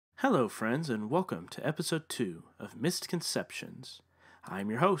Hello, friends, and welcome to episode 2 of Mistconceptions. I'm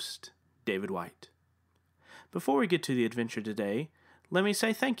your host, David White. Before we get to the adventure today, let me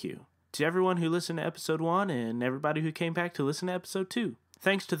say thank you to everyone who listened to episode 1 and everybody who came back to listen to episode 2.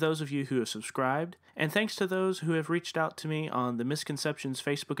 Thanks to those of you who have subscribed, and thanks to those who have reached out to me on the Misconceptions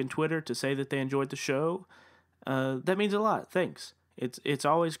Facebook and Twitter to say that they enjoyed the show. That means a lot. Thanks. It's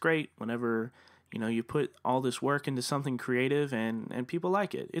always great whenever you put all this work into something creative and people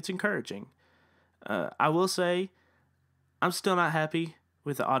like it. It's encouraging. I will say, I'm still not happy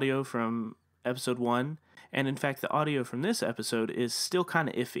with the audio from episode 1. And in fact, the audio from this episode is still kind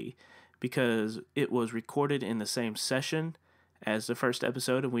of iffy because it was recorded in the same session as the first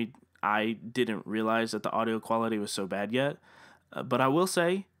episode, and I didn't realize that the audio quality was so bad yet. But I will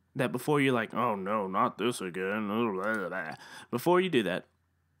say that before you're like, oh no, not this again, before you do that,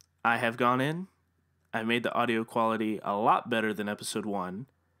 I have gone in, I made the audio quality a lot better than episode 1.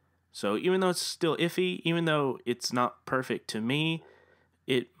 So even though it's still iffy, even though it's not perfect to me,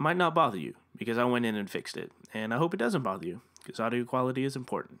 it might not bother you because I went in and fixed it. And I hope it doesn't bother you because audio quality is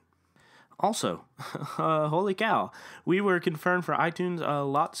important. Also, holy cow, we were confirmed for iTunes a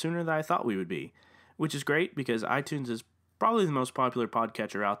lot sooner than I thought we would be, which is great because iTunes is probably the most popular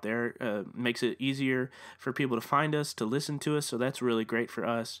podcatcher out there. Makes it easier for people to find us, to listen to us, so that's really great for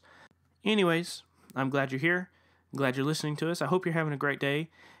us. Anyways, I'm glad you're here. I'm glad you're listening to us. I hope you're having a great day,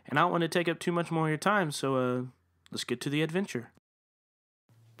 and I don't want to take up too much more of your time, so let's get to the adventure.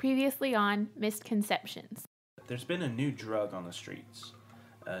 Previously on Misconceptions. There's been a new drug on the streets.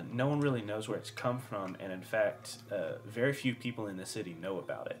 No one really knows where it's come from, and in fact, very few people in the city know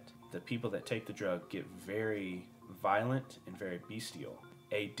about it. The people that take the drug get very violent and very bestial.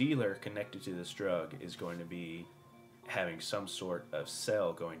 A dealer connected to this drug is going to be having some sort of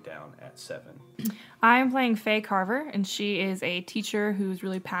sale going down at 7. I'm playing Faye Carver, and she is a teacher who's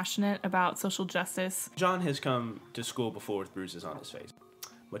really passionate about social justice. John has come to school before with bruises on his face.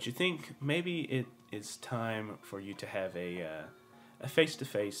 But you think maybe it is time for you to have a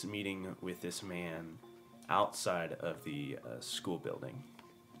face-to-face meeting with this man outside of the school building.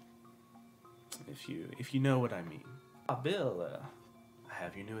 If you know what I mean. Bill, I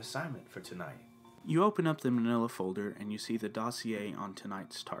have your new assignment for tonight. You open up the manila folder and you see the dossier on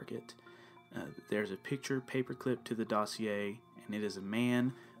tonight's target. There's a picture paperclip to the dossier, and it is a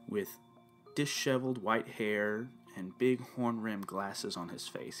man with disheveled white hair and big horn-rimmed glasses on his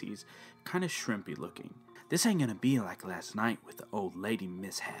face. He's kind of shrimpy looking. This ain't gonna be like last night with the old lady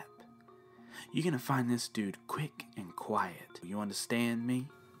mishap. You're gonna find this dude quick and quiet. You understand me?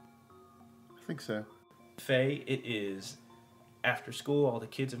 I think so. Faye, it is after school. All the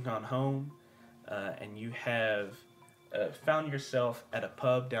kids have gone home, and you have found yourself at a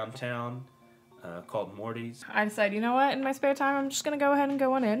pub downtown called Morty's. I decided, you know what, in my spare time, I'm just going to go ahead and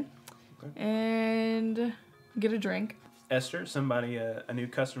go on in and get a drink. Esther, somebody, a new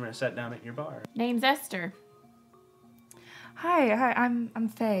customer has sat down at your bar. Name's Esther. Hi, I'm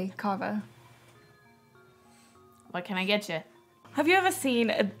Faye Carver. What can I get you? Have you ever seen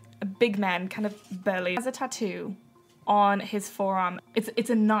a big man, kind of burly, has a tattoo on his forearm? It's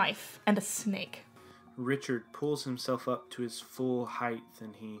a knife and a snake. Richard pulls himself up to his full height,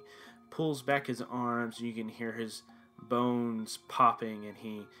 and he pulls back his arms. You can hear his bones popping, and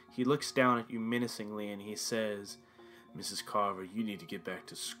he looks down at you menacingly, and he says, Mrs. Carver, you need to get back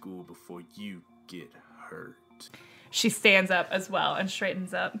to school before you get hurt. She stands up as well and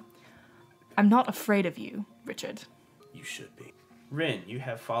straightens up. I'm not afraid of you, Richard. You should be. Ren, you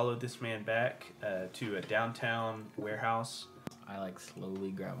have followed this man back to a downtown warehouse. I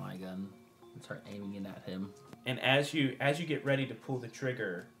slowly grab my gun and start aiming it at him. And as you get ready to pull the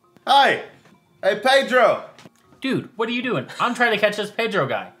trigger... Hi! Hey, Pedro! Dude, what are you doing? I'm trying to catch this Pedro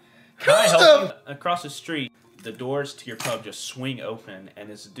guy. Can I help you? Across the street, the doors to your pub just swing open, and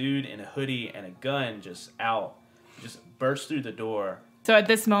this dude in a hoodie and a gun just bursts through the door. So at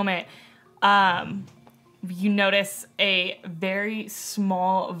this moment, you notice a very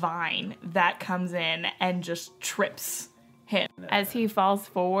small vine that comes in and just trips him. As he falls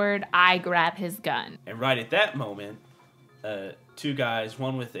forward, I grab his gun. And right at that moment, two guys,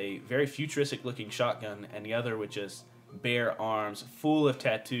 one with a very futuristic-looking shotgun and the other with just bare arms, full of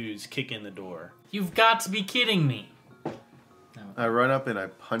tattoos, kick in the door. You've got to be kidding me. I run up and I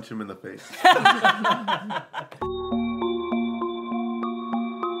punch him in the face.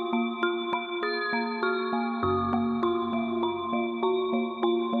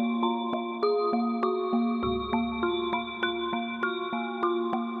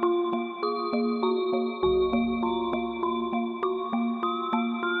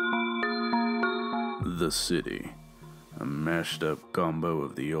 The city, a mashed up combo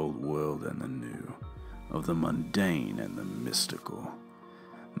of the old world and the new, of the mundane and the mystical.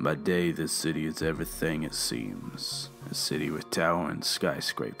 By day, this city is everything it seems. A city with towering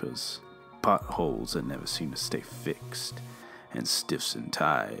skyscrapers, potholes that never seem to stay fixed, and stiffs in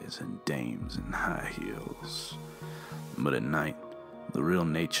ties and dames in high heels. But at night, the real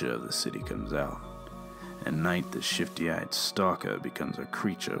nature of the city comes out. At night, the shifty-eyed stalker becomes a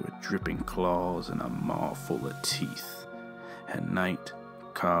creature with dripping claws and a maw full of teeth. At night,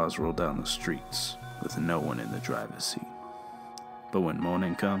 cars roll down the streets with no one in the driver's seat. But when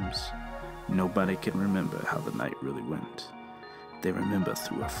morning comes, nobody can remember how the night really went. They remember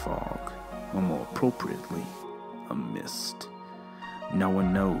through a fog, or more appropriately, a mist. No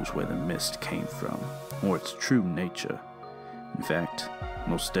one knows where the mist came from, or its true nature. In fact,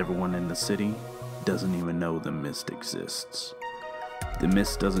 most everyone in the city doesn't even know the mist exists. The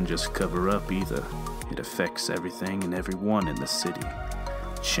mist doesn't just cover up either. It affects everything and everyone in the city,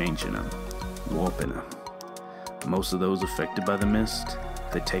 changing them, warping them. Most of those affected by the mist,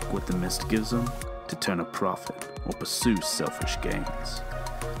 they take what the mist gives them to turn a profit or pursue selfish gains.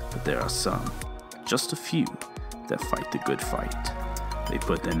 But there are some, just a few, that fight the good fight. They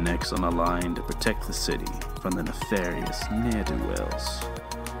put their necks on the line to protect the city from the nefarious ne'er-do-wells.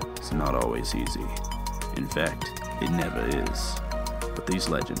 It's not always easy. In fact, it never is. But these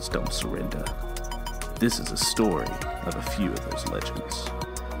legends don't surrender. This is a story of a few of those legends.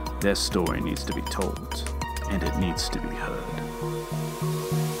 Their story needs to be told, and it needs to be heard.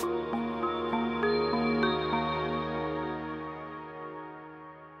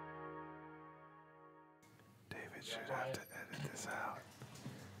 David should have to edit this out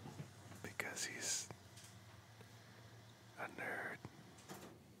because he's a nerd.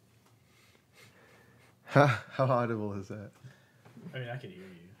 How audible is that? I mean, I can hear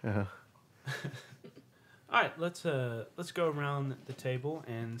you. Uh-huh. All right, let's go around the table,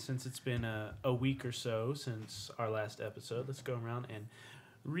 and since it's been a week or so since our last episode, let's go around and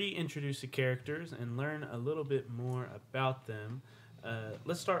reintroduce the characters and learn a little bit more about them.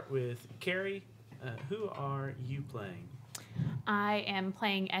 Let's start with Carrie. Who are you playing? I am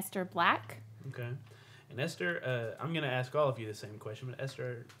playing Esther Black. Okay. And Esther, I'm going to ask all of you the same question, but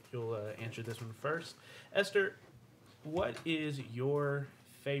Esther, you'll answer this one first. Esther, what is your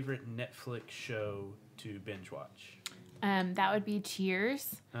favorite Netflix show to binge watch? That would be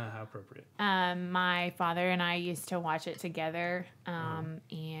Cheers. How appropriate. My father and I used to watch it together,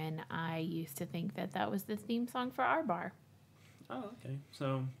 and I used to think that was the theme song for our bar. Oh, okay.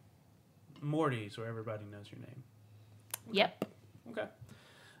 So, Morty's, where everybody knows your name. Yep. Okay.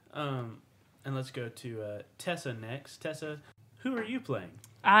 And let's go to Tessa next. Tessa, who are you playing?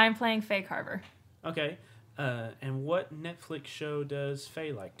 I'm playing Faye Carver. Okay. And what Netflix show does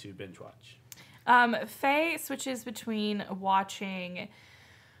Faye like to binge watch? Faye switches between watching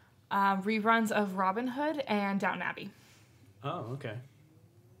reruns of Robin Hood and Downton Abbey. Oh, okay.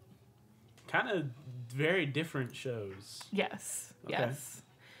 Kind of very different shows. Yes. Okay. Yes.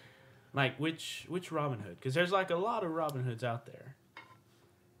 Like which Robin Hood? Because there's like a lot of Robin Hoods out there.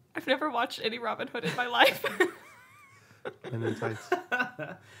 I've never watched any Robin Hood in my life. And then tights.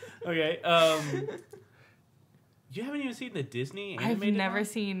 Okay. You haven't even seen the Disney I've animated never one?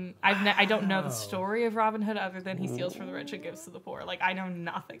 seen. I don't know the story of Robin Hood other than he steals from the rich and gives to the poor. Like I know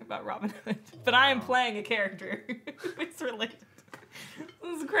nothing about Robin Hood, but I am playing a character. It's related.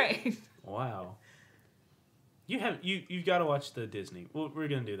 This is great. Wow. You've got to watch the Disney. Well, we're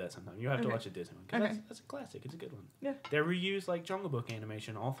gonna do that sometime. You have to watch a Disney one because that's a classic. It's a good one. Yeah. They reuse like Jungle Book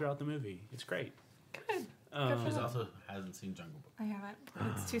animation all throughout the movie. It's great. Good. She also hasn't seen Jungle Book. I haven't.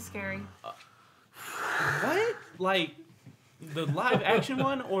 It's too scary. What? Like the live action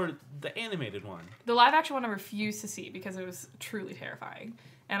one or the animated one? The live action one I refuse to see because it was truly terrifying,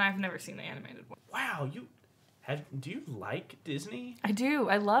 and I've never seen the animated one. Wow, do you like Disney? I do.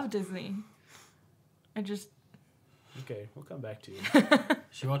 I love Disney. I just. Okay, we'll come back to you.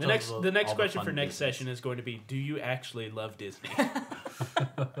 She wants The next question for next session is going to be, do you actually love Disney?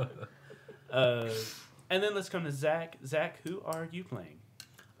 And then let's come to Zach. Zach, who are you playing?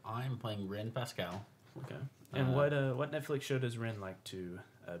 I'm playing Ren Pascal. Okay. And what Netflix show does Ren like to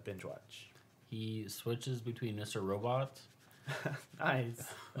binge watch? He switches between Mr. Robot Nice.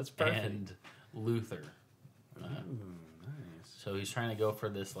 That's perfect. and Luther. Ooh, nice. So he's trying to go for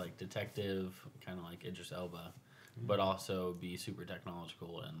this like detective, kind of like Idris Elba, but also be super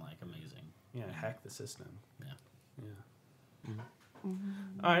technological and like amazing. Yeah, hack the system. Yeah. Yeah.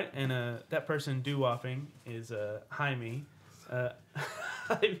 All right, and that person doo-wopping is Jaime.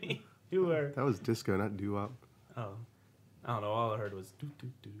 Jaime, you are... That was disco, not doo-wop. Oh, I don't know. All I heard was doo doo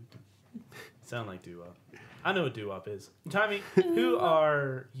doo doo. Sound like doo-wop. I know what doo-wop is. Tommy, who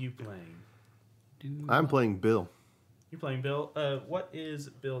are you playing? I'm playing Bill. You're playing Bill. What is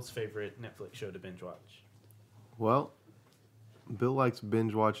Bill's favorite Netflix show to binge watch? Well, Bill likes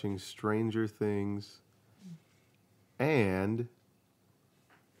binge watching Stranger Things and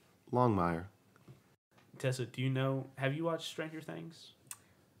Longmire. Tessa, do you know? Have you watched Stranger Things?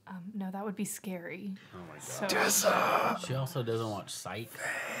 No, that would be scary. Oh my god. So, Tessa! She also doesn't watch Psych.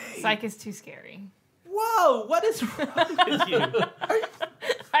 Psych is too scary. Whoa! What is wrong with you?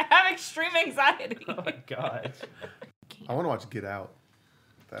 I have extreme anxiety. Oh my god. I want to watch Get Out.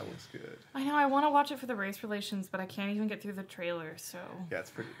 That looks good. I know, I want to watch it for the race relations, but I can't even get through the trailer, so... Yeah, it's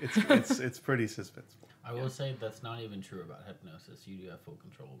pretty. It's pretty suspenseful. I will say that's not even true about hypnosis. You do have full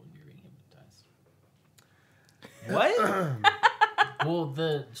control when you're being hypnotized. What? Well,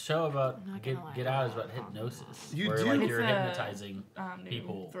 the show about not gonna lie, Get Out is about hypnosis. You where do. like It's you're a, hypnotizing new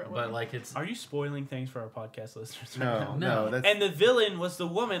people, thriller. but like it's Are you spoiling things for our podcast listeners right now? No, that's And the villain was the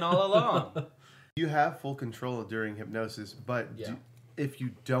woman all along. you have full control during hypnosis, but Yeah. if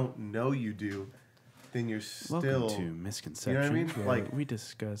you don't know you do, then you're still Welcome to Misconceptions. You know what I mean? where Like- we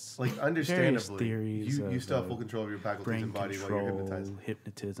discuss like various understandably theories you of, still have full control of your faculties brain and body control, while you're hypnotized.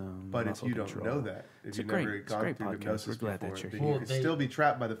 hypnotism. But if muscle you don't control. know that, if It's you've a great- never it's a gone great through podcast. hypnosis We're glad that before, you're then here. you Well, can they- still be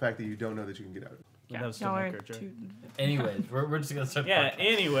trapped by the fact that you don't know that you can get out of it. That was still y'all my are encourager. anyways. We're just gonna start. the Yeah. podcast.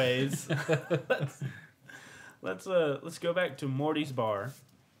 Anyways, let's go back to Morty's bar,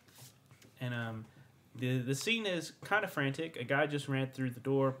 and the scene is kind of frantic. A guy just ran through the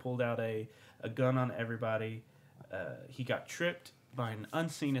door, pulled out a gun on everybody. He got tripped by an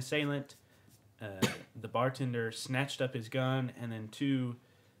unseen assailant. The bartender snatched up his gun, and then two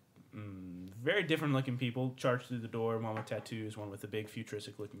very different looking people charged through the door. One with tattoos, one with a big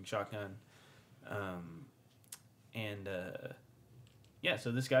futuristic looking shotgun.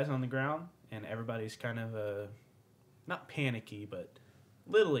 So this guy's on the ground, and everybody's kind of not panicky, but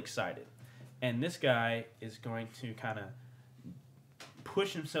a little excited. And this guy is going to kind of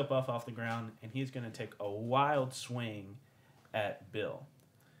push himself off the ground, and he's going to take a wild swing at Bill.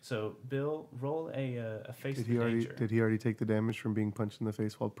 So, Bill, roll a face Did of he already? danger. Did he already take the damage from being punched in the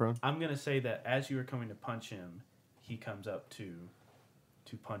face while prone? I'm going to say that as you are coming to punch him, he comes up to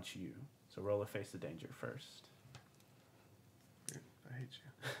punch you. So, roll a face of danger first. I hate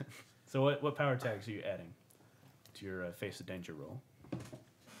you. So, what power tags are you adding to your face of danger roll?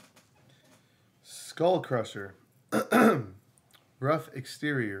 Skull Crusher, rough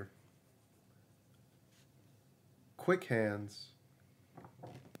exterior, quick hands,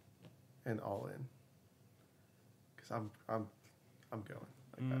 and all in. Because I'm going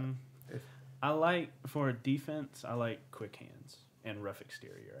like that. If I like, for a defense, I like quick hands and rough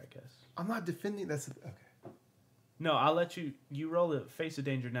exterior, I guess. I'm not defending, that's okay. No, I'll let you roll a face of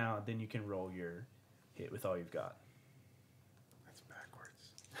danger now, then you can roll your hit with all you've got. That's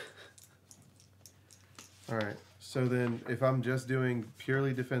backwards. All right. So then, if I'm just doing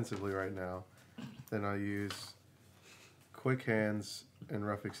purely defensively right now, then I'll use quick hands and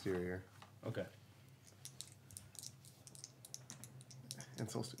rough exterior Okay. and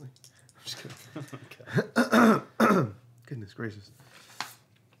soul stealing. I'm just kidding. Goodness gracious.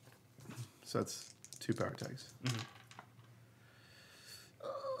 So that's 2 power tags. Mhm.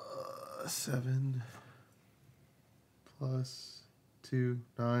 7 plus 2,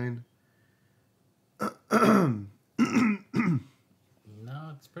 9.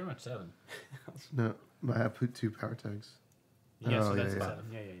 No, it's pretty much 7. No, I have put 2 power tags. Yeah, so Oh, that's yeah, yeah. 7.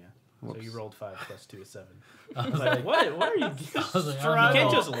 Yeah. So Whoops. you rolled 5 plus 2 is 7. I was Like, what are you I was like, You I don't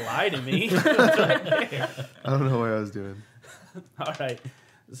can't know. just lie to me. It's right there. I don't know what I was doing. All right.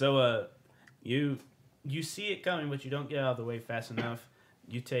 So you see it coming, but you don't get out of the way fast enough.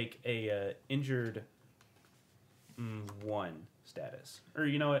 You take a injured 1 status. Or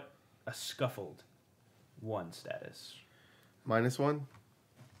you know what? A scuffled 1 status. -1?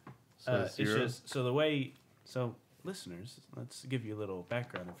 So It's 0? just so the way. So listeners, let's give you a little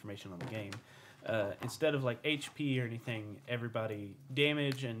background information on the game. Instead of like HP or anything, everybody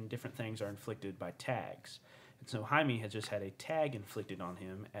damage and different things are inflicted by tags. And so Jaime has just had a tag inflicted on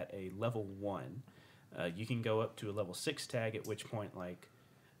him at a level 1. You can go up to a level 6 tag, at which point like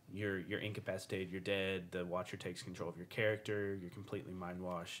you're incapacitated, you're dead. The Watcher takes control of your character. You're completely mind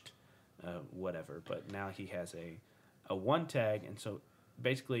washed, whatever. But now he has a 1 tag, and so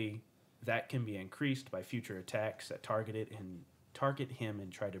basically that can be increased by future attacks that target him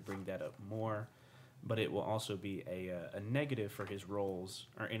and try to bring that up more. But it will also be a negative for his rolls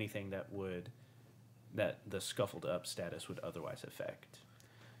or anything that the scuffled up status would otherwise affect.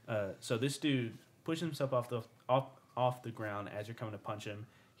 So this dude pushes himself off the ground as you're coming to punch him.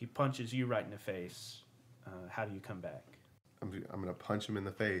 He punches you right in the face. How do you come back? I'm going to punch him in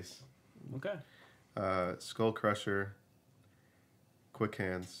the face. Okay. Skull Crusher, Quick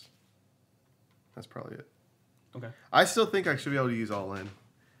Hands. That's probably it. Okay. I still think I should be able to use All In.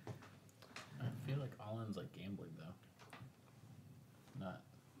 I feel like all-in's like gambling, though. Not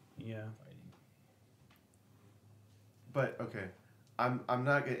Yeah. fighting. But, okay. I'm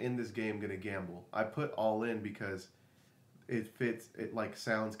not in this game going to gamble. I put All In because it fits. It, like,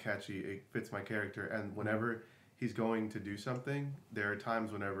 sounds catchy. It fits my character. And whenever he's going to do something, there are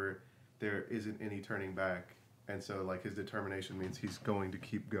times whenever there isn't any turning back. And so, like, his determination means he's going to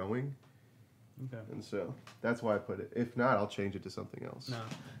keep going. Okay. And so that's why I put it. If not, I'll change it to something else. No.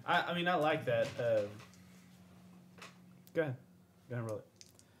 I mean, I like that. Go ahead. Go ahead and roll it.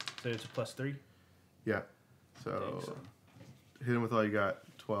 So it's a +3? Yeah. So Okay, so- hit him with all you got.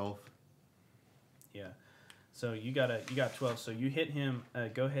 12. Yeah. So you got 12. So you hit him.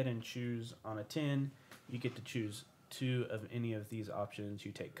 Go ahead and choose on a 10. You get to choose 2 of any of these options.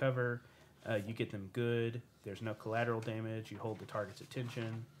 You take cover. You get them good. There's no collateral damage. You hold the target's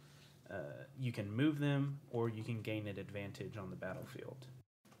attention. You can move them, or you can gain an advantage on the battlefield.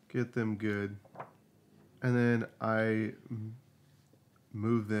 Get them good. And then I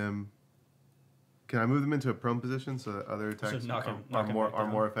move them. Can I move them into a prone position so that other attacks knock 'em are back down.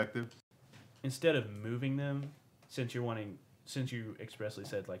 more effective? Instead of moving them, since you expressly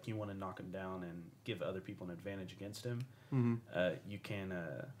said like you want to knock him down and give other people an advantage against him, you can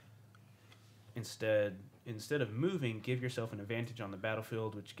instead of moving, give yourself an advantage on the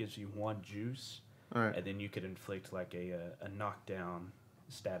battlefield, which gives you 1 juice, All right. and then you could inflict like a knockdown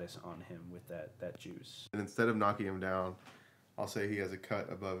status on him with that juice. And instead of knocking him down, I'll say he has a cut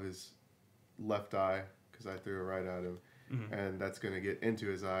above his left eye because I threw it right at him. And that's going to get into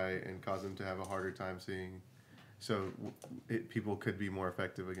his eye and cause him to have a harder time seeing. So people could be more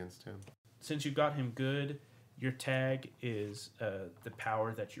effective against him. Since you got him good, your tag is the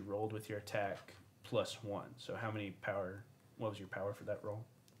power that you rolled with your attack +1. So how many power? What was your power for that roll?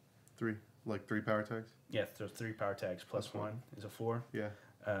 3. Like 3 power tags? Yeah, so 3 power tags plus 1 is a 4. Yeah.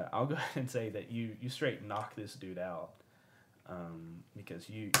 I'll go ahead and say that you straight knock this dude out because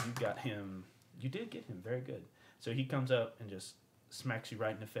you got him. You did get him very good. So he comes up and just smacks you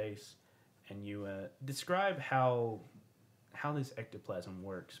right in the face, and you describe how this ectoplasm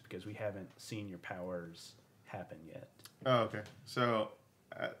works because we haven't seen your powers happen yet. Oh, okay. So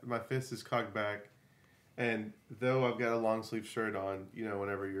my fist is cocked back, and though I've got a long sleeve shirt on,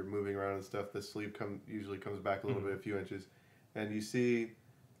 whenever you're moving around and stuff, the sleeve usually comes back a little bit, a few inches, and you see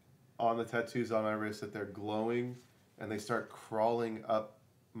on the tattoos on my wrist that they're glowing, and they start crawling up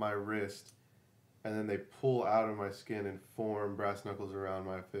my wrist, and then they pull out of my skin and form brass knuckles around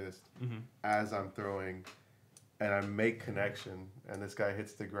my fist as I'm throwing, and I make connection, and this guy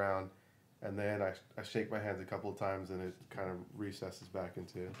hits the ground, and then I shake my hands a couple of times, and it kind of recesses back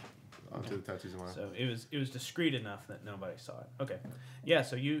onto the tattoos of my arm. So it was discreet enough that nobody saw it. Okay, yeah.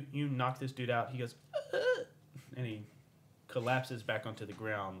 So you knock this dude out. He goes, and he collapses back onto the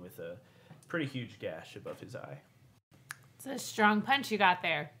ground with a pretty huge gash above his eye. It's a strong punch you got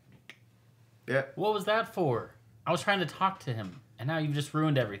there. Yeah. What was that for? I was trying to talk to him, and now you've just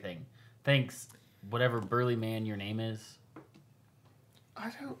ruined everything. Thanks, whatever burly man your name is.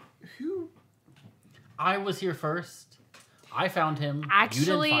 Who? I was here first. I found him.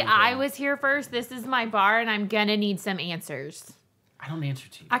 Actually, You didn't find I him. was here first. This is my bar, and I'm gonna need some answers. I don't answer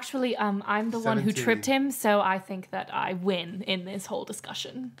to you. Actually, I'm the one who 17. tripped him, so I think that I win in this whole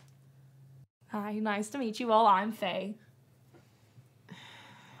discussion. Hi, nice to meet you all. I'm Faye.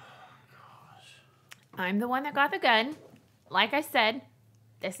 I'm the one that got the gun. Like I said,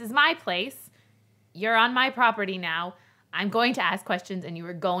 this is my place. You're on my property now. I'm going to ask questions, and you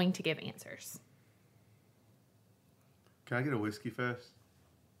are going to give answers. Can I get a whiskey fest?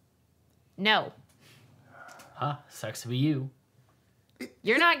 No, Huh? Sucks to be you.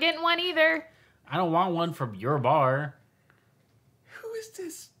 you're not getting one either. I don't want one from your bar. Who is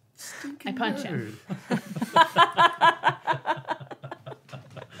this stinking I punch him.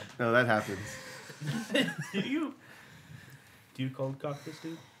 No, that happens. Do you cold cock this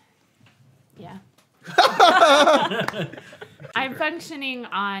dude? Yeah. I'm functioning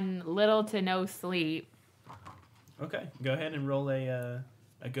on little to no sleep. Okay, go ahead and roll a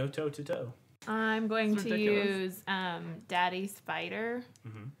go toe to toe. I'm going That's to ridiculous. use Daddy Spider.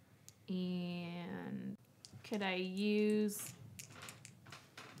 Mhm. And could I use...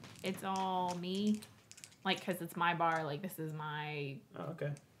 It's all me? Like, because it's my bar. Like, this is my... Oh, okay.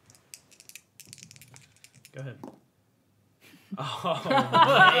 Go ahead. Oh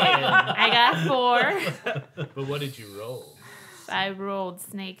man! I got 4. But what did you roll? I rolled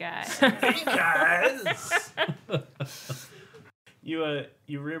snake eyes.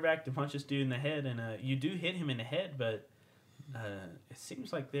 You rear back to punch this dude in the head, and you do hit him in the head, but it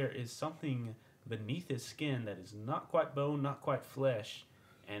seems like there is something beneath his skin that is not quite bone, not quite flesh,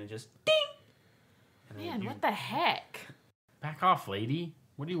 and it just ding. And Man, what the heck? Back off, lady.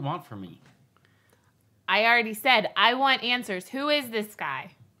 What do you want from me? I already said I want answers. Who is this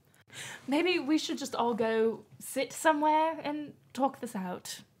guy? Maybe we should just all go sit somewhere and talk this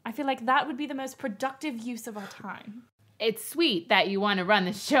out. I feel like that would be the most productive use of our time. It's sweet that you want to run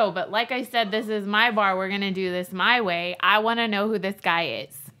the show, but like I said, this is my bar. We're going to do this my way. I want to know who this guy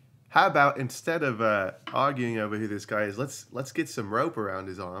is. How about instead of arguing over who this guy is, let's get some rope around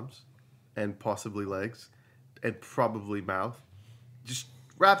his arms and possibly legs and probably mouth. Just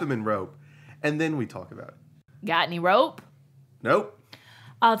wrap him in rope, and then we talk about it. Got any rope? Nope.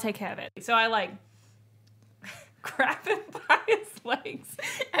 I'll take care of it. So I grab him by his legs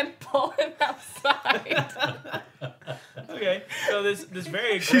and pull him outside. Okay, so this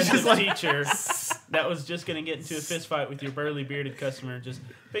very aggressive teacher that was just going to get into a fist fight with your burly bearded customer just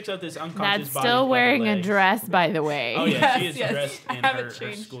picks up this unconscious That's body. still with wearing a legs. dress, by the way. Oh yeah, she is Yes, dressed I in haven't her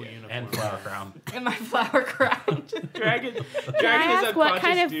changed school it. uniform. And flower crown. In my flower crown. Dragon Can I is ask what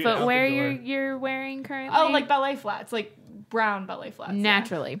kind of dude out the footwear door. you're wearing currently? Oh, like ballet flats, like brown ballet flats.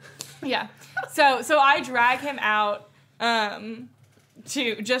 Naturally. Yeah. So I drag him out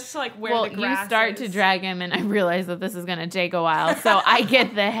to just like where Well, the grass you start to is. drag him, and I realize that this is going to take a while. So I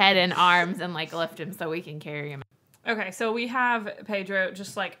get the head and arms and like lift him so we can carry him. Okay, so we have Pedro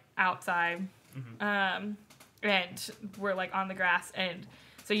just like outside, and we're like on the grass, and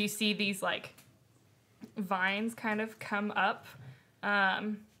so you see these like vines kind of come up,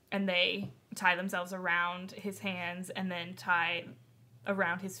 and they tie themselves around his hands and then tie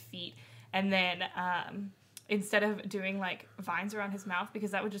around his feet, and then instead of doing like vines around his mouth,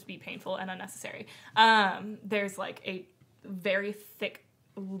 because that would just be painful and unnecessary, there's like a very thick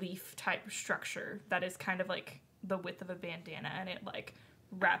leaf type structure that is kind of like the width of a bandana, and it like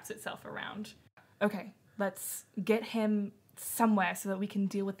wraps itself around. Okay, let's get him somewhere so that we can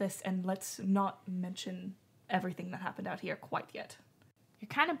deal with this, and let's not mention everything that happened out here quite yet. You're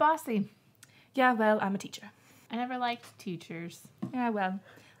kind of bossy. Yeah, well, I'm a teacher. I never liked teachers. Yeah, well,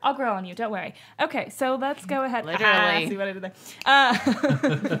 I'll grow on you, don't worry. Okay, so let's go ahead. Literally. See what I did there.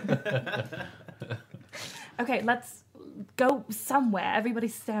 Okay, let's go somewhere.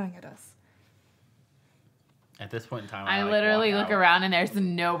 Everybody's staring at us. At this point in time, I like, literally walk look out. around and there's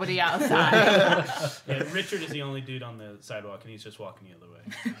nobody outside. Yeah, Richard is the only dude on the sidewalk, and he's just walking the other way.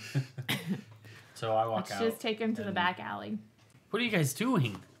 So I walk Let's out. just take him to the and- back alley. What are you guys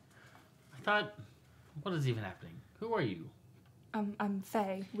doing? I thought, what is even happening? Who are you? I'm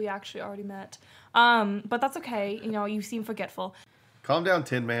Faye. We actually already met. But that's okay. You know, you seem forgetful. Calm down,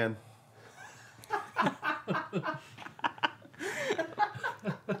 Tin Man.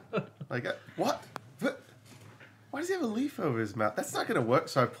 Like, what? Why does he have a leaf over his mouth? That's not gonna work.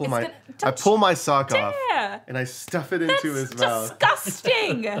 So I pull my sock off Yeah. and I stuff it into his mouth.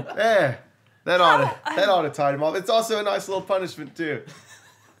 Disgusting. There, that ought to tie him off. It's also a nice little punishment too.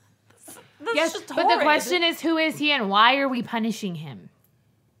 That's Yes, just but the horrid. question is, who is he and why are we punishing him?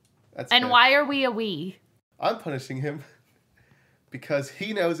 That's And fair. why are we a we? I'm punishing him because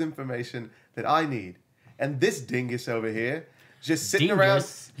he knows information that I need, and this dingus over here just sitting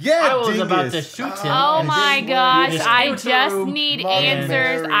Dingus? around. Yeah, I was dingus. about to shoot him. Oh and my then gosh, you just I go to the just room. need Mother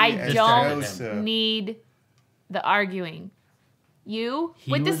answers. Mary I and don't Joseph. need the arguing. You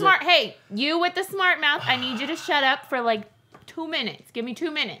He with the was smart, you with the smart mouth, I need you to shut up for like 2 minutes. Give me 2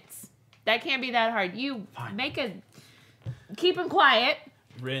 minutes. That can't be that hard. You Fine. keep him quiet.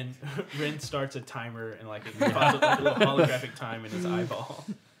 Ren starts a timer and like a little holographic time in his eyeball.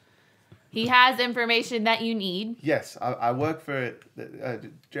 He has information that you need. Yes, I work for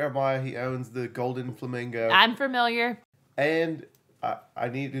Jeremiah. He owns the Golden Flamingo, I'm familiar. and I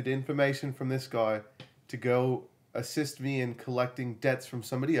needed information from this guy to go assist me in collecting debts from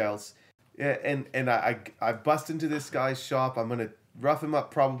somebody else. Yeah, and I bust into this guy's shop. I'm gonna rough him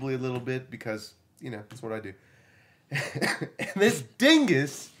up probably a little bit because that's what I do. And this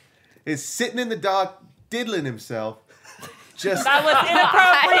dingus is sitting in the dark diddling himself. Just That was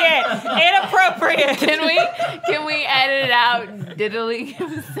inappropriate. Can we edit out diddling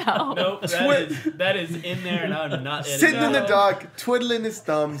himself? Nope, that is in there, and I'm not editing sitting in the it. dark, twiddling his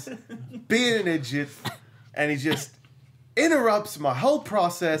thumbs, being an idiot, and he just interrupts my whole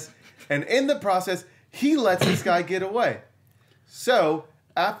process. And in the process, he lets this guy get away. So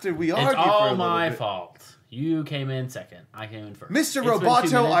after we argue It's for a all little my bit, fault. You came in second. I came in first. Mr. It's been 2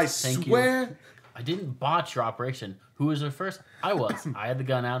 Roboto, I minutes. Thank you. swear I didn't botch your operation. Who was there first? I was. I had the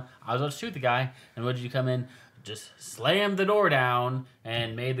gun out. I was about to shoot the guy. And what did you come in? Just slammed the door down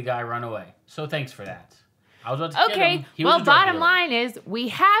and made the guy run away. So thanks for that. I was about to get him. He was a drug bottom dealer. line is we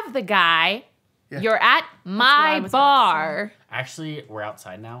have the guy. Yeah. You're at my was about to bar. Actually, we're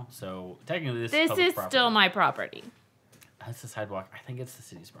outside now. So technically this This public is property. still my property. That's the sidewalk. I think it's the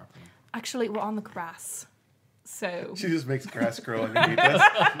city's property. Actually, we're on the grass. So She just makes grass grow underneath us.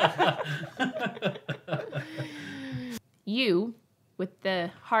 You, with the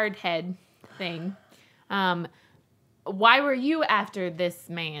hard head thing, why were you after this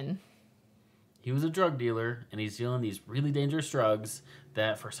man? He was a drug dealer, and he's dealing these really dangerous drugs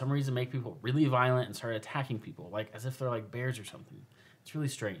that for some reason make people really violent and start attacking people, like as if they're like bears or something. It's really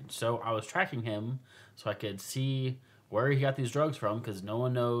strange. So I was tracking him so I could see where he got these drugs from, because no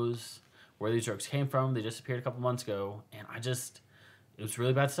one knows where these drugs came from. They just appeared a couple months ago, and it was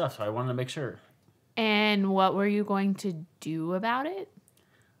really bad stuff, so I wanted to make sure. And what were you going to do about it?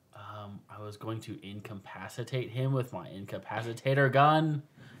 I was going to incapacitate him with my incapacitator gun.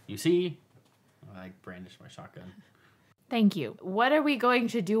 You see? I brandish my shotgun. Thank you. What are we going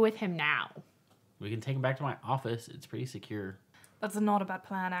to do with him now? We can take him back to my office. It's pretty secure. that's not a bad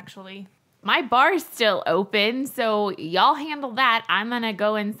plan, actually. My bar's still open, so y'all handle that. I'm gonna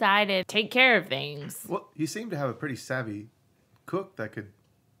go inside and take care of things. Well, you seem to have a pretty savvy cook that could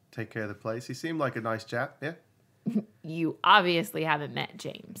take care of the place. He seemed like a nice chap, yeah? You obviously haven't met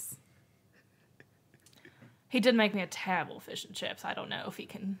James. He did make me a terrible fish and chips. I don't know if he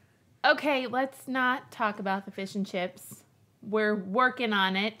can... Okay, let's not talk about the fish and chips. We're working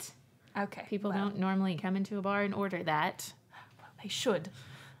on it. Okay. People well, don't normally come into a bar and order that. They should.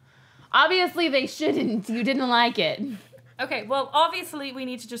 Obviously, they shouldn't. You didn't like it. Okay, well, obviously we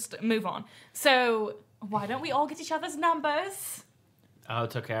need to just move on. So, why don't we all get each other's numbers? Oh,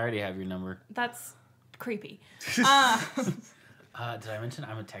 it's okay. I already have your number. That's creepy. Did I mention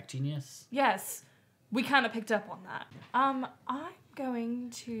I'm a tech genius? Yes, we kind of picked up on that. I'm going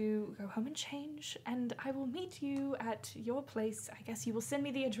to go home and change, and I will meet you at your place. I guess you will send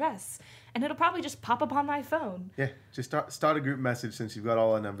me the address, and it'll probably just pop up on my phone. Yeah, just start a group message since you've got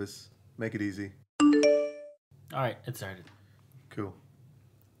all our numbers. Make it easy. All right, it started. Cool.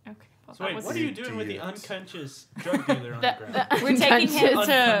 Okay. Well, So wait, what are you doing with the unconscious drug dealer on the ground? We're taking him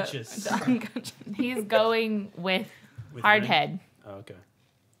to Unconscious. unconscious. He's going with With Hardhead. Oh, okay.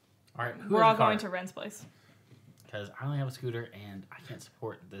 All right, who We're has all a car? going to Ren's place. Because I only have a scooter and I can't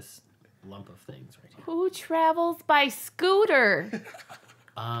support this lump of things right here. Who travels by scooter?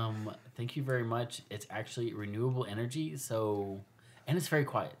 Thank you very much. It's actually renewable energy, so, and it's very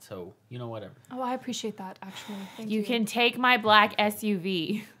quiet, so, whatever. Oh, I appreciate that, actually. Thank you. You can take my black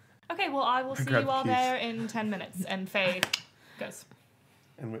SUV. Okay, well, I will see Grab you the all keys. there in 10 minutes. And Faye goes.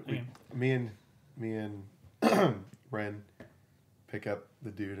 And Okay. me and Ren pick up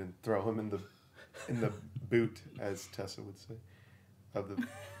the dude and throw him in the boot, as Tessa would say, of the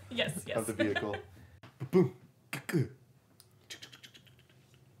Yes. of the vehicle. Boom.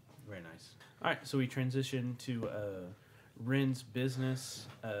 Very nice. All right, so we transition to Ren's business.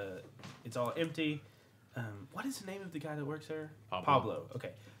 It's all empty. What is the name of the guy that works there? Pablo.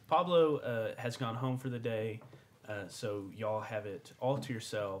 Okay. Pablo has gone home for the day, so y'all have it all to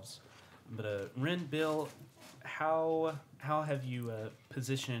yourselves. But Ren, Bill, how have you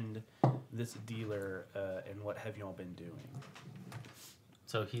positioned this dealer, and what have y'all been doing?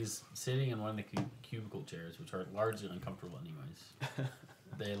 So he's sitting in one of the cubicle chairs, which are largely uncomfortable anyways.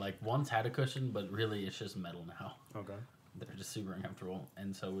 They, one's had a cushion, but really it's just metal now. Okay. They're just super uncomfortable.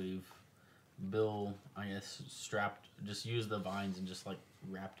 And so Bill, I guess, just used the vines and just,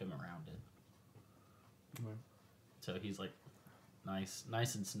 wrapped him around it. Okay. So he's,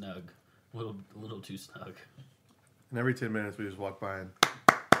 nice and snug. A little too snug. And every 10 minutes we just walk by and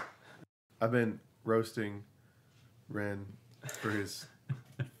I've been roasting Ren for his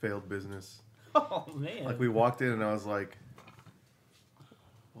failed business. Oh, man. Like we walked in and I was like,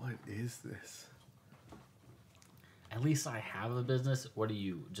 what is this? At least I have a business. What are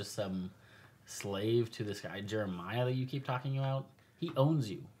you? Just some slave to this guy Jeremiah that you keep talking about? He owns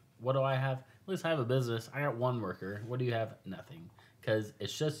you. What do I have? At least I have a business. I got one worker. What do you have? Nothing. Because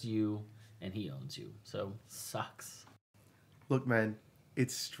it's just you and he owns you. So, sucks. Look, man, it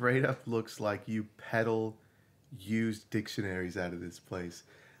straight up looks like you peddle used dictionaries out of this place.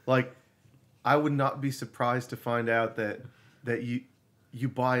 I would not be surprised to find out that you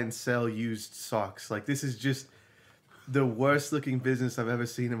buy and sell used socks. This is just the worst looking business I've ever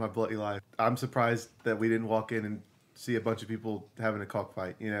seen in my bloody life. I'm surprised that we didn't walk in and see a bunch of people having a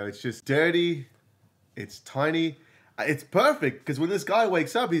cockfight. It's just dirty. It's tiny. It's perfect because when this guy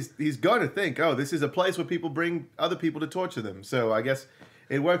wakes up, he's going to think, oh, this is a place where people bring other people to torture them. So I guess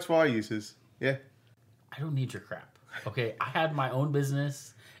it works for our uses. Yeah. I don't need your crap. Okay, I had my own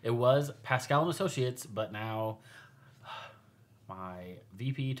business. It was Pascal and Associates, but now my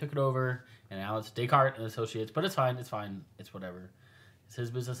VP took it over, and now it's Descartes and Associates. But it's fine. It's fine. It's whatever. It's his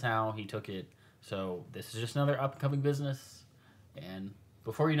business now. He took it. So this is just another up-and-coming business. And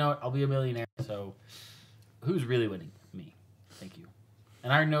before you know it, I'll be a millionaire. So who's really winning? Me. Thank you.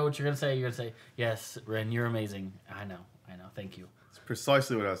 And I already know what you're going to say. You're going to say, yes, Ren, you're amazing. I know. Thank you. It's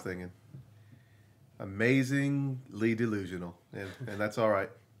precisely what I was thinking. Amazingly delusional. And that's all right.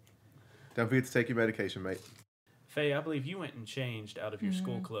 Don't forget to take your medication, mate. Faye, I believe you went and changed out of your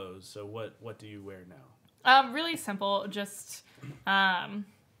school clothes. So what do you wear now? Really simple. Just,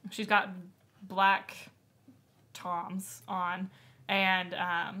 she's got black Toms on and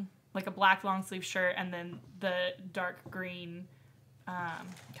like a black long sleeve shirt and then the dark green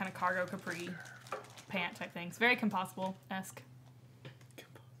kind of cargo capri pant type things. Very Compossible-esque.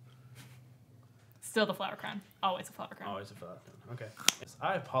 Still the flower crown. Always a flower crown. Always a flower crown. Okay.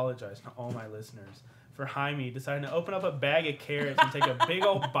 I apologize to all my listeners for Jaime deciding to open up a bag of carrots and take a big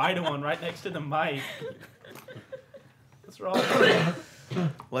old bite of one right next to the mic. What's wrong with you?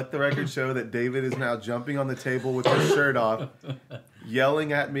 Let the record show that David is now jumping on the table with his shirt off,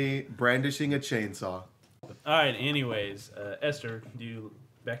 yelling at me, brandishing a chainsaw. All right. Anyways, Esther,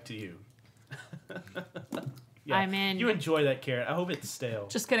 back to you. Yeah, I'm in. You enjoy that carrot. I hope it's stale.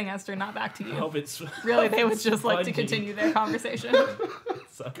 Just kidding, Esther. Not back to I you. hope it's Really, they would just like to spongy. continue their conversation.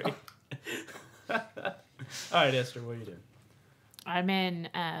 Sorry. All right, Esther, what are you doing? I'm in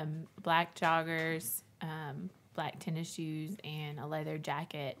black joggers, black tennis shoes, and a leather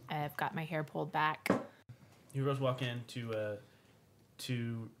jacket. I've got my hair pulled back. You girls walk in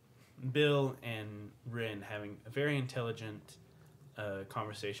to Bill and Rin having a very intelligent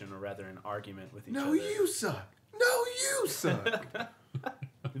conversation, or rather an argument with each other. No, you suck. No, you suck.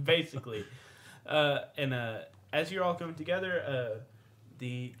 Basically. And as you're all coming together,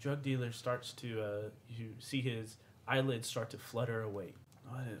 the drug dealer starts to, you see his eyelids start to flutter awake.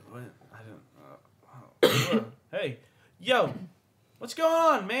 Hey, yo, what's going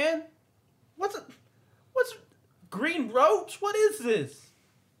on, man? What's green ropes? What is this?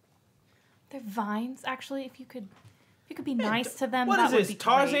 They're vines, actually. If you could be nice to them, What that is would this, be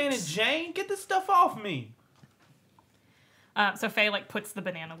Tarzan great. and Jane? Get this stuff off me. So Faye puts the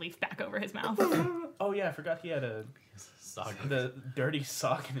banana leaf back over his mouth. Oh yeah, I forgot he had the dirty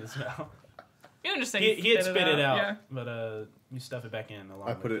sock in his mouth. You can just say He had spit it out, Yeah. but you stuff it back in along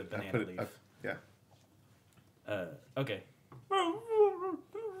I with put the it. banana leaf. Yeah. Okay.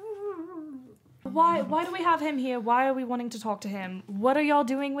 Why do we have him here? Why are we wanting to talk to him? What are y'all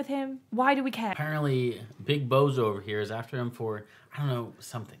doing with him? Why do we care? Apparently, Big Bozo over here is after him for, I don't know,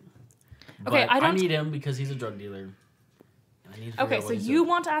 something. Okay, But I don't- need him because he's a drug dealer. And I need to figure Okay, out so what he's you doing.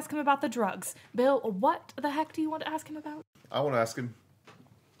 want to ask him about the drugs. Bill, what the heck do you want to ask him about? I want to ask him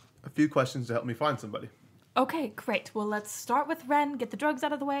a few questions to help me find somebody. Okay, great. Well, let's start with Ren, get the drugs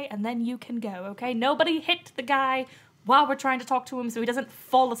out of the way, and then you can go, okay? Nobody hit the guy while we're trying to talk to him so he doesn't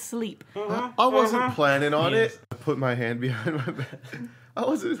fall asleep. I wasn't planning on Yes. it. I put my hand behind my back. I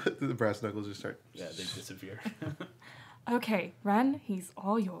wasn't. The brass knuckles just start. Yeah, they disappear. Okay, Ren, he's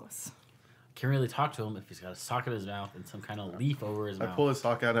all yours. Can't really talk to him if he's got a sock in his mouth and some kind of leaf over his I mouth. pull his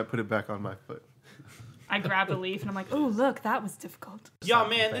sock out and I put it back on my foot. I grabbed a leaf and I'm like, oh, look, that was difficult. Y'all,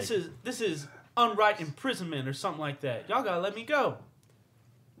 man, this is unright imprisonment or something like that. Y'all gotta let me go.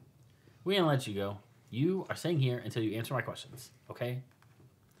 We ain't let you go. You are staying here until you answer my questions, okay?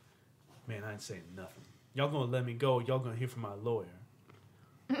 Man, I ain't saying nothing. Y'all gonna let me go, or y'all gonna hear from my lawyer.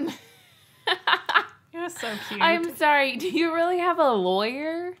 You're so cute. I'm sorry. Do you really have a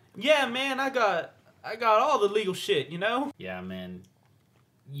lawyer? Yeah, man, I got all the legal shit, you know? Yeah, man.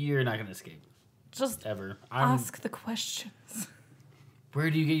 You're not gonna escape. Just Ever. ask the questions. Where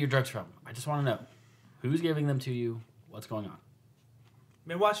do you get your drugs from? I just want to know. Who's giving them to you? What's going on?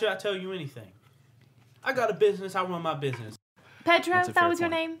 Man, why should I tell you anything? I got a business, I run my business. Pedro, That's a that fair was your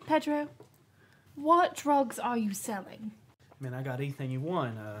point. name? Pedro? What drugs are you selling? Man, I got anything you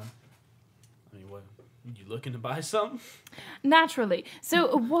want. I mean, what? You looking to buy something? Naturally.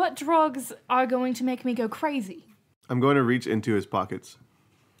 So what drugs are going to make me go crazy? I'm going to reach into his pockets.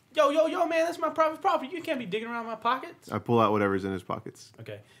 Yo, man, that's my private property. You can't be digging around my pockets. I pull out whatever's in his pockets.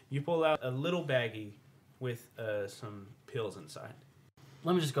 Okay, you pull out a little baggie with some pills inside.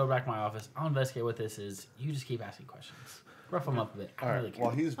 Let me just go back to my office. I'll investigate what this is. You just keep asking questions. Rough him up a bit. I don't really care.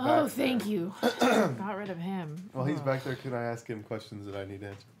 While he's back Oh, there, thank you. Got rid of him. While he's back there, can I ask him questions that I need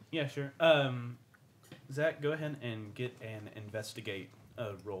answered? Yeah, sure. Zach, go ahead and get an investigate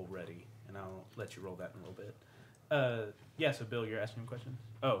roll ready, and I'll let you roll that in a little bit. Yeah, so Bill, you're asking questions?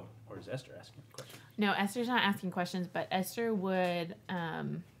 Oh, or is Esther asking questions? No, Esther's not asking questions, but Esther would,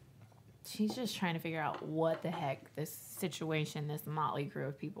 she's just trying to figure out what the heck this situation, this motley crew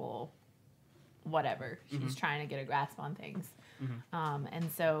of people, whatever. She's trying to get a grasp on things.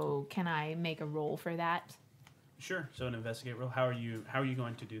 And so can I make a roll for that? Sure. So an investigate roll. How are you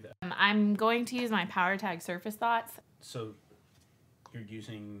going to do that? I'm going to use my power tag surface thoughts. So you're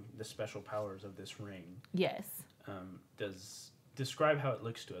using the special powers of this ring. Yes. Describe how it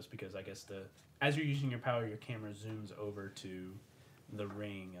looks to us, because I guess as you're using your power, your camera zooms over to the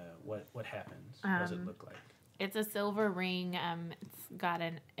ring. What happens? What does it look like? It's a silver ring.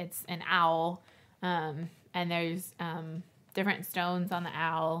 It's an owl, and there's different stones on the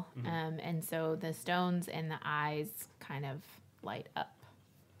owl, and so the stones and the eyes kind of light up.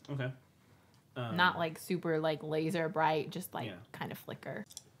 Okay. Not like super like laser bright, just like kind of flicker.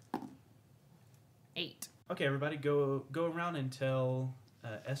 8. Okay, everybody, go around and tell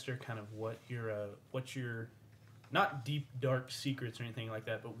Esther kind of what your not deep dark secrets or anything like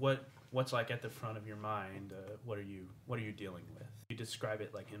that, but what's like at the front of your mind. What are you dealing with? You describe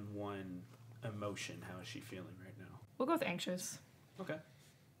it like in one emotion. How is she feeling right now? We'll go with anxious. Okay.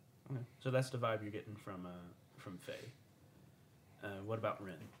 So that's the vibe you're getting from Faye. What about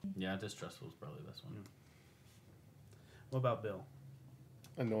Ren? Yeah, distrustful is probably this one. What about Bill?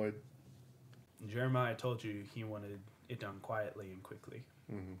 Annoyed. Jeremiah told you he wanted it done quietly and quickly.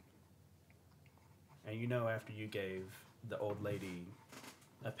 Mm-hmm. And after you gave the old lady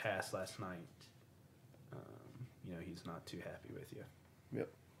a pass last night, he's not too happy with you. Yep.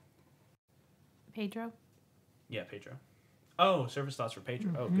 Pedro? Yeah, Pedro. Oh, surface thoughts for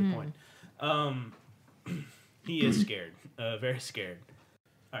Pedro. Oh, good point. He is scared. Very scared.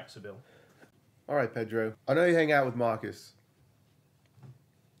 All right, so Bill. All right, Pedro. I know you hang out with Marcus.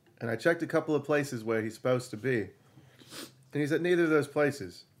 And I checked a couple of places where he's supposed to be. And he's at neither of those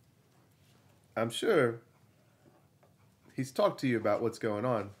places. I'm sure he's talked to you about what's going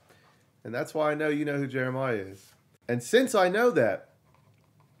on. And that's why I know you know who Jeremiah is. And since I know that,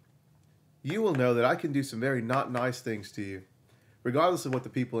 you will know that I can do some very not nice things to you, regardless of what the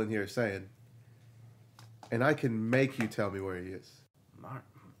people in here are saying. And I can make you tell me where he is.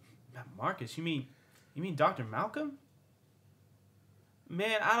 Marcus, you mean Dr. Malcolm?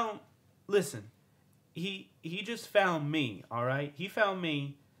 Man, I don't listen. He just found me, all right? He found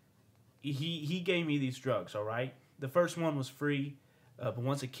me. He gave me these drugs, all right? The first one was free, but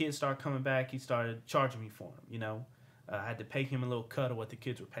once the kids started coming back, he started charging me for them, I had to pay him a little cut of what the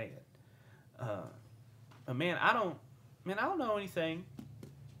kids were paying. But man, I don't know anything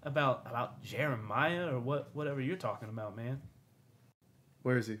about Jeremiah or whatever you're talking about, man.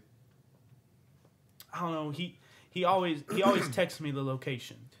 Where is he? I don't know. He always texts me the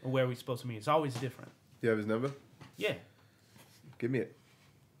location of where we're supposed to meet. It's always different. Do you have his number? Yeah. Give me it.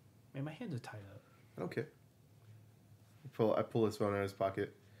 Man, my hands are tied up. I don't care. I pull his phone out of his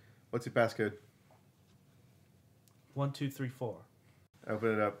pocket. What's your passcode? 1, 2, 3, 4.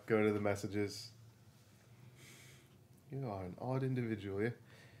 Open it up. Go to the messages. You are an odd individual, yeah?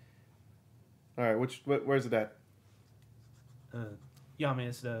 All right, where's it at? Yeah, man,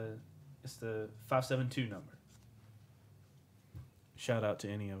 it's the 572 number. Shout out to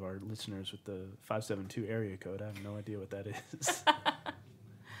any of our listeners with the 572 area code. I have no idea what that is.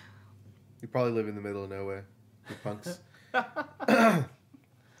 You probably live in the middle of nowhere, you punks.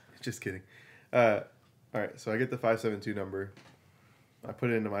 Just kidding. All right, so I get the 572 number. I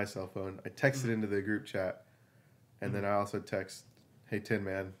put it into my cell phone. I text it into the group chat. And then I also text, hey, Tin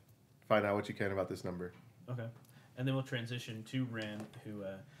Man, find out what you can about this number. Okay. And then we'll transition to Ren, who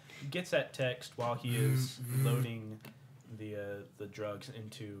gets that text while he is loading the drugs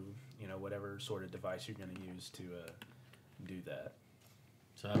into, whatever sort of device you're going to use to do that.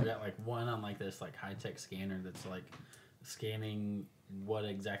 So I've got like one on like this like high-tech scanner that's like scanning what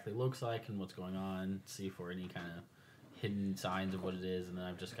exactly looks like and what's going on, see for any kind of hidden signs of what it is. And then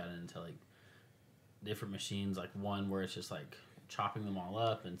I've just got into like different machines, like one where it's just like chopping them all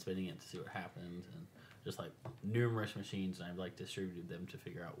up and spinning it to see what happens, and just like numerous machines, and I've like distributed them to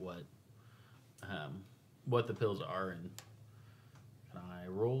figure out what the pills are. And can I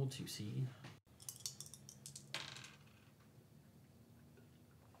roll to see?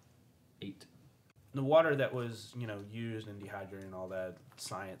 8. The water that was, used and dehydrated and all that,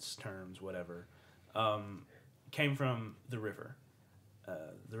 science terms, whatever, came from the river.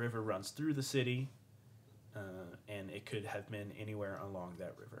 The river runs through the city, and it could have been anywhere along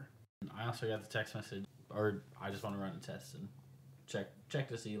that river. I also got the text message, or I just want to run a test and check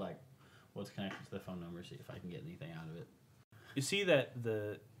to see like what's connected to the phone number, see if I can get anything out of it. You see that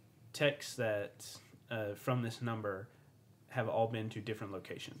the texts that from this number have all been to different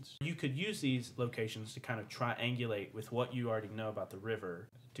locations. You could use these locations to kind of triangulate with what you already know about the river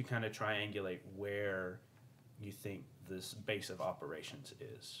to kind of triangulate where you think this base of operations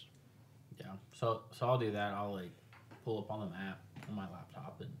is. Yeah. So I'll do that. I'll like pull up on the map on my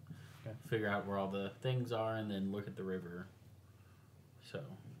laptop and figure out where all the things are, and then look at the river. So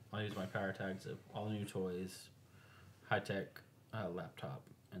I'll use my power tags of all the new toys, high tech laptop,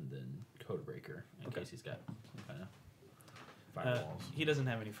 and then code breaker in case he's got some kind of firewalls. He doesn't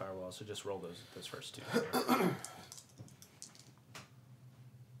have any firewalls, so just roll those first two.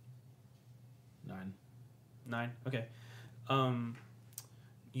 9. Okay.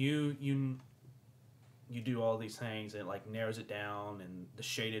 You do all these things, and it like narrows it down, and the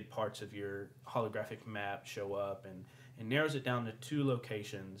shaded parts of your holographic map show up, and it narrows it down to 2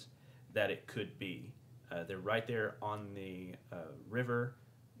 locations that it could be. They're right there on the river.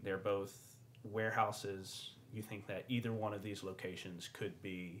 They're both warehouses. You think that either one of these locations could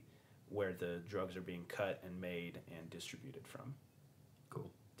be where the drugs are being cut and made and distributed from. Cool.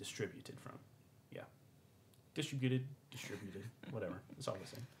 Distributed from. Yeah. Distributed, whatever. It's all the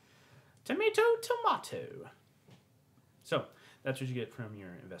same. Tomato. So, that's what you get from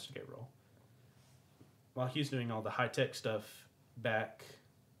your investigate roll. While he's doing all the high-tech stuff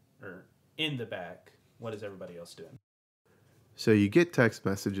in the back, what is everybody else doing? So you get text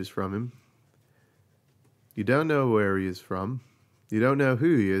messages from him. You don't know where he is from. You don't know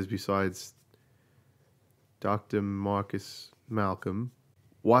who he is besides Dr. Marcus Malcolm.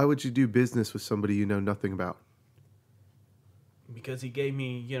 Why would you do business with somebody you know nothing about? Because he gave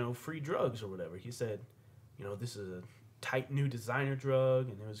me, free drugs or whatever. He said, this is a tight new designer drug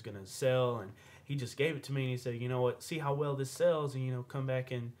and it was going to sell. And he just gave it to me and he said, you know what, see how well this sells and, come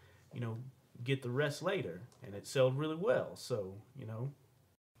back and, get the rest later. And it sold really well. So,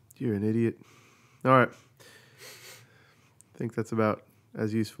 You're an idiot. All right. I think that's about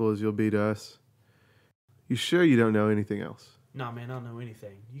as useful as you'll be to us. You sure you don't know anything else? Nah, man, I don't know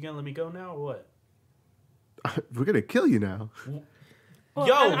anything. You gonna let me go now or what? We're gonna kill you now. Well,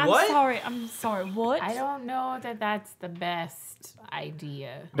 Yo, what? I'm sorry, what? I don't know that that's the best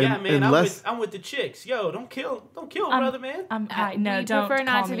idea. Yeah, man, I'm with the chicks. Yo, don't kill brother, man. No, we don't prefer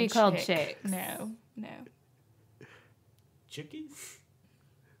not call to me be called chick. chicks. No. Chickies?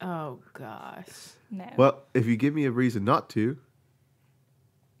 Oh gosh. No. Well, if you give me a reason not to.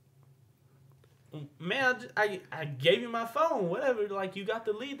 Man, I gave you my phone, whatever. Like, you got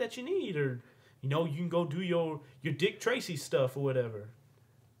the lead that you need, or you can go do your Dick Tracy stuff or whatever.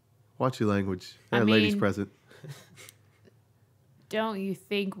 Watch your language. Ladies present. Don't you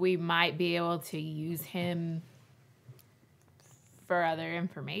think we might be able to use him for other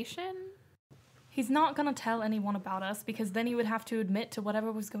information? He's not going to tell anyone about us because then he would have to admit to whatever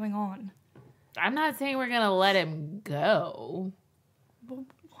was going on. I'm not saying we're going to let him go. Well,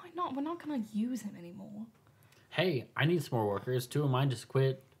 why not? We're not going to use him anymore. Hey, I need some more workers. 2 of mine just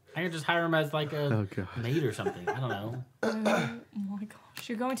quit. I can just hire him as like a God. maid or something. I don't know. Oh my gosh.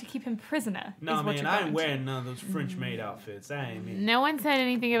 You're going to keep him prisoner. No, man, I ain't wearing none of those French maid outfits. I ain't mean. No one said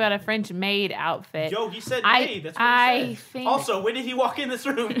anything about a French maid outfit. Yo, he said maid. That's what he said. Think Also, when did he walk in this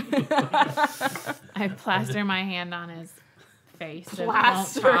room? I plaster my hand on his face. So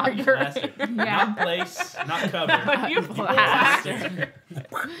Plaster it your won't Plaster. Yeah. Not place, not cover. You plaster.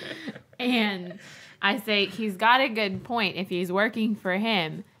 And I say, he's got a good point. If he's working for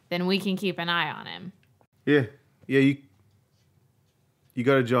him, then we can keep an eye on him. Yeah, you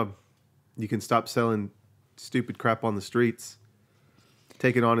got a job. You can stop selling stupid crap on the streets.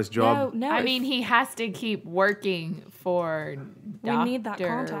 Take an honest job. No. I mean, he has to keep working for We need that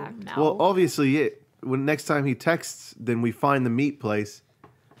contact. Well, obviously, when next time he texts, then we find the meat place,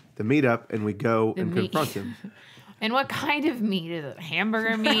 the meetup, and we go and confront him. And what kind of meat is it?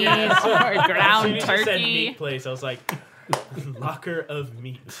 Hamburger meat or ground As soon as you said turkey? meat place, I was like, locker of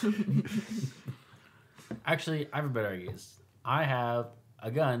meat. Actually, I have a better idea. I have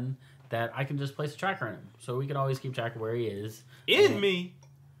a gun that I can just place a tracker in him, so we can always keep track of where he is. In me?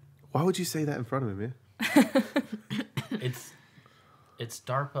 Why would you say that in front of him, yeah? It's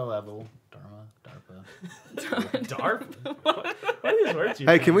DARPA level. DARPA. DARP? What are these words?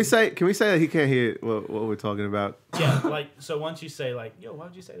 Hey, can we say that he can't hear what we're talking about? Yeah, so once you say yo, why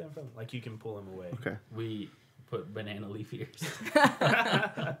would you say that in front of him? Like, you can pull him away. Okay. We put banana leaf ears.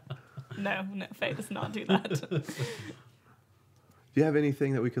 No, Faye does not do that. Do you have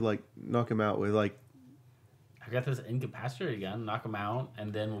anything that we could knock him out with? I got this incapacitated gun. Knock him out,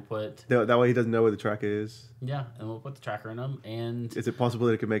 and then we'll put. That way he doesn't know where the tracker is. Yeah, and we'll put the tracker in him. And is it possible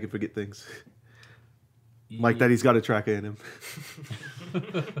that it could make him forget things? Like that he's got a tracker in him.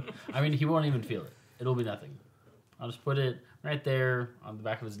 I mean, he won't even feel it. It'll be nothing. I'll just put it right there on the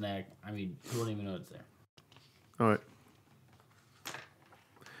back of his neck. I mean, he won't even know it's there. All right.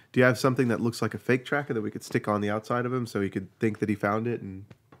 Do you have something that looks like a fake tracker that we could stick on the outside of him so he could think that he found it and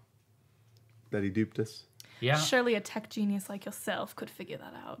that he duped us? Yeah. Surely a tech genius like yourself could figure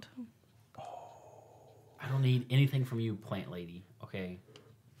that out. I don't need anything from you, plant lady. Okay.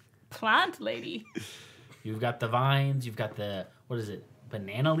 Plant lady. You've got the vines. You've got the, what is it?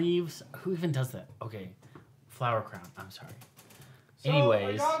 Banana leaves? Who even does that? Okay. Flower crown. I'm sorry. So,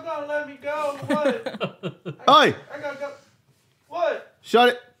 Anyways. y'all gonna let me go? What? Oi! I gotta go. What? Shut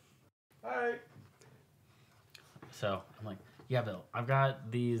it! Alright. So I'm like, yeah, Bill, I've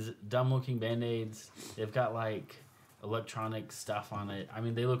got these dumb looking band-aids. They've got like electronic stuff on it. I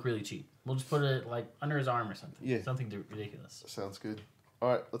mean, they look really cheap. We'll just put it like under his arm or something. Yeah. Something ridiculous. Sounds good. All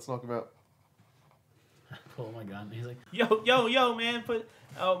right, let's knock him out. Pull my gun. He's like, Yo, man,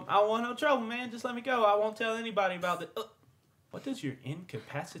 I want no trouble, man. Just let me go. I won't tell anybody about it. What does your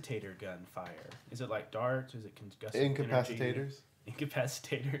incapacitator gun fire? Is it like darts? Is it concussive Incapacitators? energy?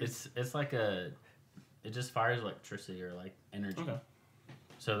 Incapacitators. it's like it just fires electricity or like energy. Okay.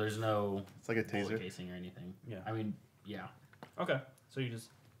 So there's no It's like a bullet taser. casing or anything. Yeah. I mean, yeah. Okay. So you just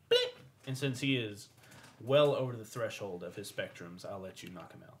bleep. And since he is well over the threshold of his spectrums, I'll let you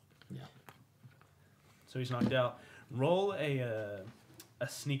knock him out. Yeah. So he's knocked out. Roll a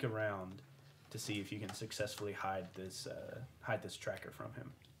sneak around to see if you can successfully hide this tracker from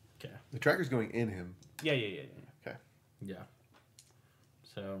him. Okay. The tracker's going in him. Yeah. Okay. Yeah.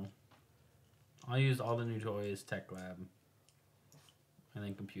 So I'll use all the new toys, tech lab, and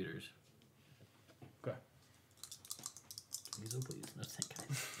then computers. Okay. Please, oh please, no stink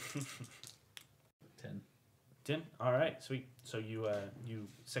eyes. 10. 10? All right, sweet. So you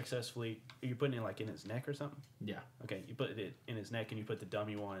successfully, you're putting it like in his neck or something? Yeah. Okay, you put it in his neck and you put the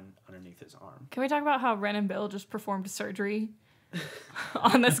dummy one underneath his arm. Can we talk about how Ren and Bill just performed surgery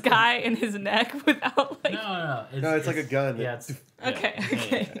on this guy in his neck without like... No. It's like a gun. Yeah, it's... Okay.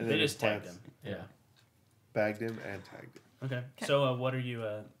 Yeah. And They then just it tagged plants. him. Yeah. Bagged him and tagged him. Okay. So what are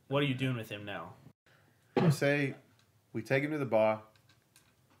you doing with him now? Say we take him to the bar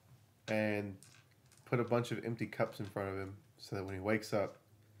and put a bunch of empty cups in front of him so that when he wakes up,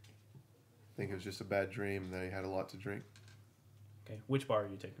 think it was just a bad dream and that he had a lot to drink. Okay. Which bar are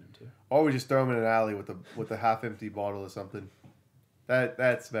you taking him to? Or we just throw him in an alley with a half-empty bottle or something.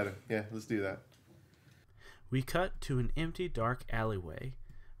 That's better. Yeah, let's do that. We cut to an empty, dark alleyway.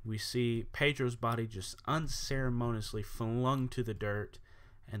 We see Pedro's body just unceremoniously flung to the dirt,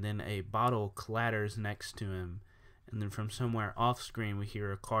 and then a bottle clatters next to him. And then from somewhere off screen, we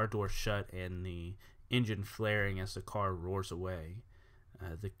hear a car door shut and the engine flaring as the car roars away.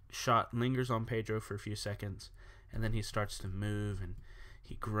 The shot lingers on Pedro for a few seconds, and then he starts to move, and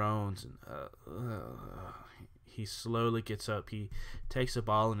he groans, and he slowly gets up. He takes a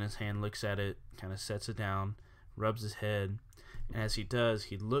ball in his hand, looks at it, kind of sets it down, rubs his head, and as he does,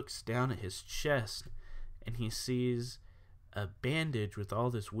 he looks down at his chest, and he sees a bandage with all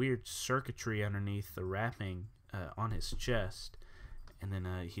this weird circuitry underneath the wrapping on his chest. And then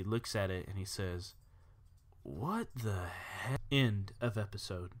he looks at it and he says, "What the heck?" End of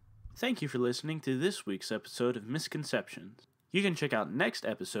episode. Thank you for listening to this week's episode of Misconceptions. You can check out next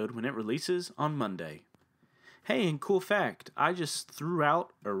episode when it releases on Monday. Hey, and cool fact, I just threw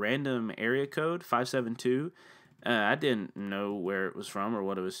out a random area code, 572. I didn't know where it was from or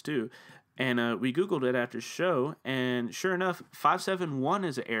what it was to. And we Googled it after the show, and sure enough, 571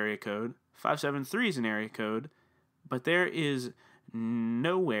 is an area code, 573 is an area code, but there is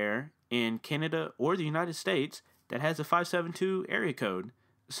nowhere in Canada or the United States that has a 572 area code.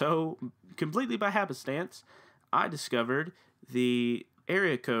 So, completely by happenstance, I discovered the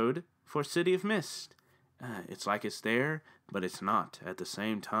area code for City of Mist. It's like it's there, but it's not at the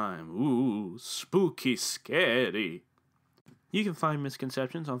same time. Ooh, spooky, scary. You can find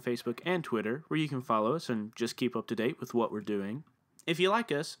Misconceptions on Facebook and Twitter, where you can follow us and just keep up to date with what we're doing. If you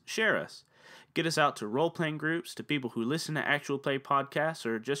like us, share us. Get us out to role-playing groups, to people who listen to actual play podcasts,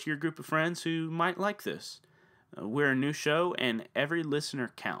 or just your group of friends who might like this. We're a new show, and every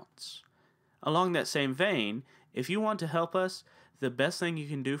listener counts. Along that same vein, if you want to help us, the best thing you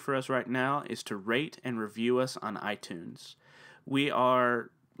can do for us right now is to rate and review us on iTunes. We are,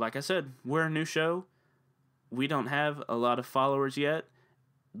 like I said, we're a new show. We don't have a lot of followers yet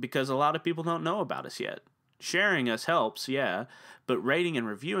because a lot of people don't know about us yet. Sharing us helps, yeah, but rating and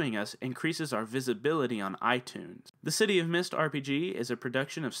reviewing us increases our visibility on iTunes. The City of Mist RPG is a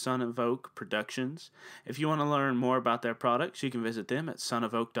production of Son of Oak Productions. If you want to learn more about their products, you can visit them at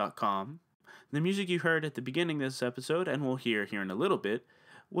sonofoak.com. The music you heard at the beginning of this episode, and we'll hear here in a little bit,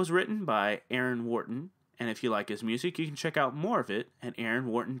 was written by Aaron Wharton, and if you like his music, you can check out more of it at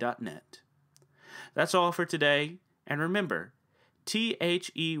aaronwharton.net. That's all for today, and remember,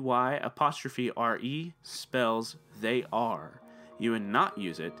 THEY''RE spells they are. You would not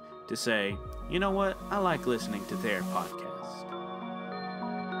use it to say, you know what, I like listening to their podcast.